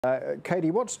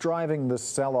Katie, what's driving the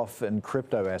sell-off in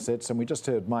crypto assets? And we just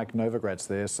heard Mike Novogratz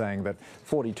there saying that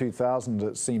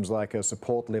 42,000 seems like a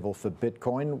support level for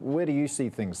Bitcoin. Where do you see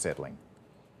things settling?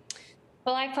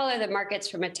 Well, I follow the markets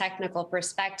from a technical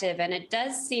perspective, and it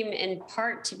does seem in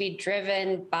part to be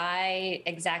driven by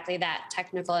exactly that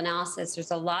technical analysis. There's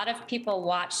a lot of people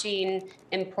watching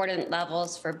important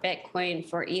levels for Bitcoin,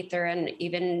 for Ether, and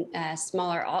even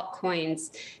smaller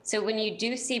altcoins. So when you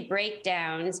do see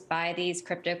breakdowns by these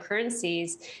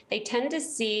cryptocurrencies, they tend to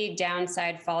see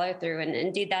downside follow through. And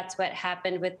indeed, that's what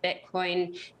happened with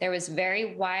Bitcoin. There was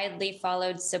very widely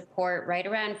followed support right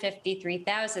around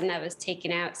 53,000 that was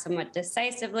taken out somewhat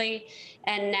decisively,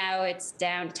 and now it's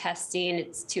down testing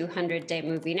its 200-day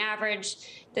moving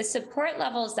average. The support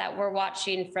levels that we're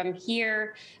watching from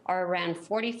here are around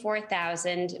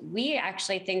 44,000. We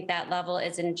actually think that level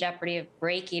is in jeopardy of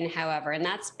breaking, however, and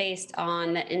that's based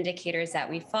on the indicators that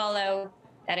we follow.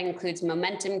 That includes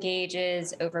momentum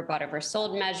gauges, overbought,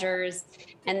 oversold measures,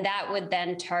 and that would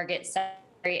then target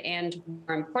and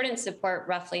more important support,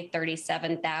 roughly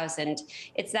 37,000.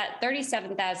 It's that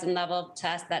 37,000 level to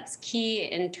us that's key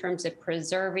in terms of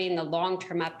preserving the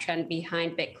long-term uptrend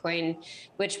behind Bitcoin,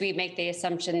 which we make the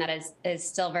assumption that is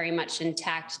still very much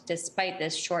intact despite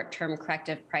this short-term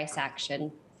corrective price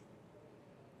action.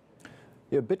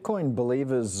 Yeah, Bitcoin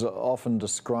believers often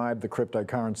describe the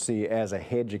cryptocurrency as a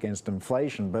hedge against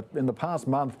inflation, but in the past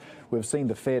month, we've seen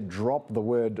the Fed drop the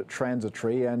word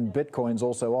transitory, and Bitcoin's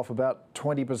also off about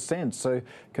 20%. So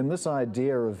can this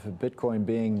idea of Bitcoin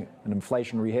being an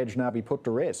inflationary hedge now be put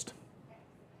to rest?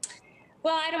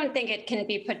 Well, I don't think it can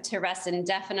be put to rest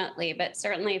indefinitely, but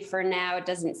certainly for now, it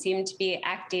doesn't seem to be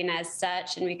acting as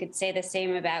such. And we could say the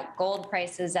same about gold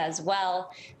prices as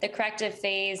well. The corrective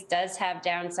phase does have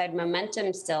downside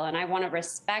momentum still, and I want to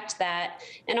respect that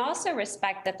and also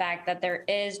respect the fact that there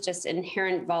is just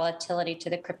inherent volatility to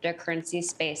the cryptocurrency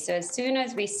space. So as soon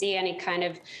as we see any kind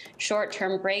of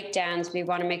short-term breakdowns, we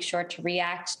want to make sure to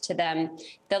react to them.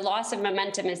 The loss of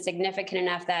momentum is significant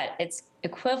enough that it's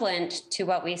equivalent to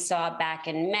what we saw back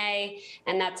in May,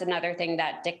 and that's another thing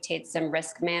that dictates some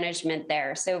risk management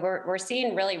there. So we're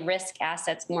seeing really risk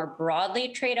assets more broadly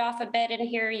trade off a bit in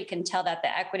here. You can tell that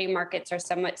the equity markets are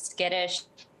somewhat skittish,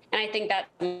 and I think that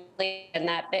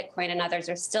Bitcoin and others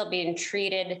are still being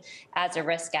treated as a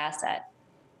risk asset.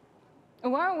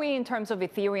 Where are we in terms of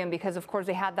Ethereum? Because of course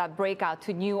they had that breakout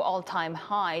to new all-time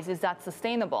highs. Is that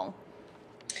sustainable?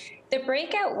 The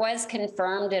breakout was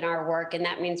confirmed in our work, and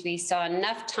that means we saw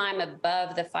enough time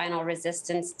above the final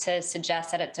resistance to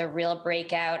suggest that it's a real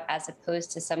breakout as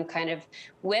opposed to some kind of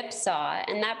whipsaw.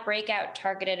 And that breakout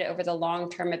targeted over the long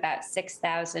term about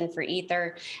 6,000 for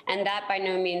Ether, and that by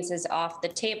no means is off the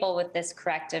table with this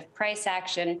corrective price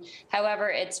action. However,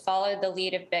 it's followed the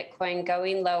lead of Bitcoin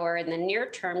going lower in the near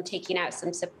term, taking out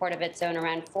some support of its own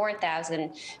around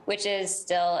 4,000, which is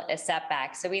still a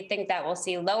setback. So we think that we'll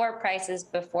see lower prices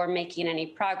before making any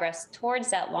progress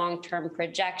towards that long-term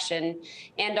projection,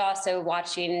 and also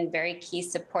watching very key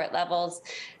support levels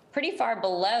pretty far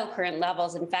below current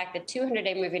levels. In fact, the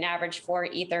 200-day moving average for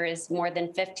Ether is more than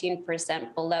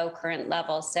 15% below current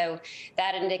levels. So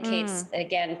that indicates,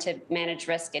 again, to manage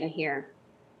risk in here.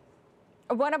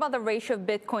 What about the ratio of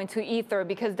Bitcoin to Ether?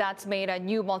 Because that's made a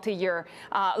new multi-year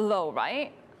low,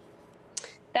 right?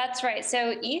 That's right.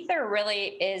 So Ether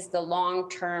really is the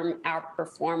long-term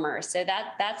outperformer. So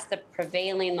that's the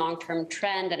prevailing long-term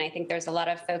trend. And I think there's a lot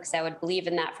of folks that would believe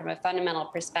in that from a fundamental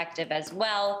perspective as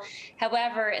well.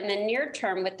 However, in the near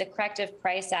term, with the corrective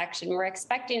price action, we're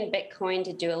expecting Bitcoin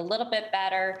to do a little bit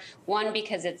better. One,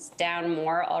 because it's down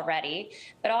more already,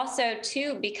 but also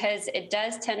two, because it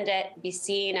does tend to be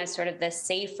seen as sort of the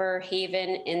safer haven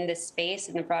in the space,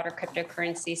 in the broader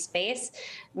cryptocurrency space,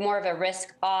 more of a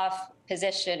risk-off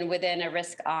position within a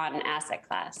risk-on asset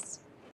class.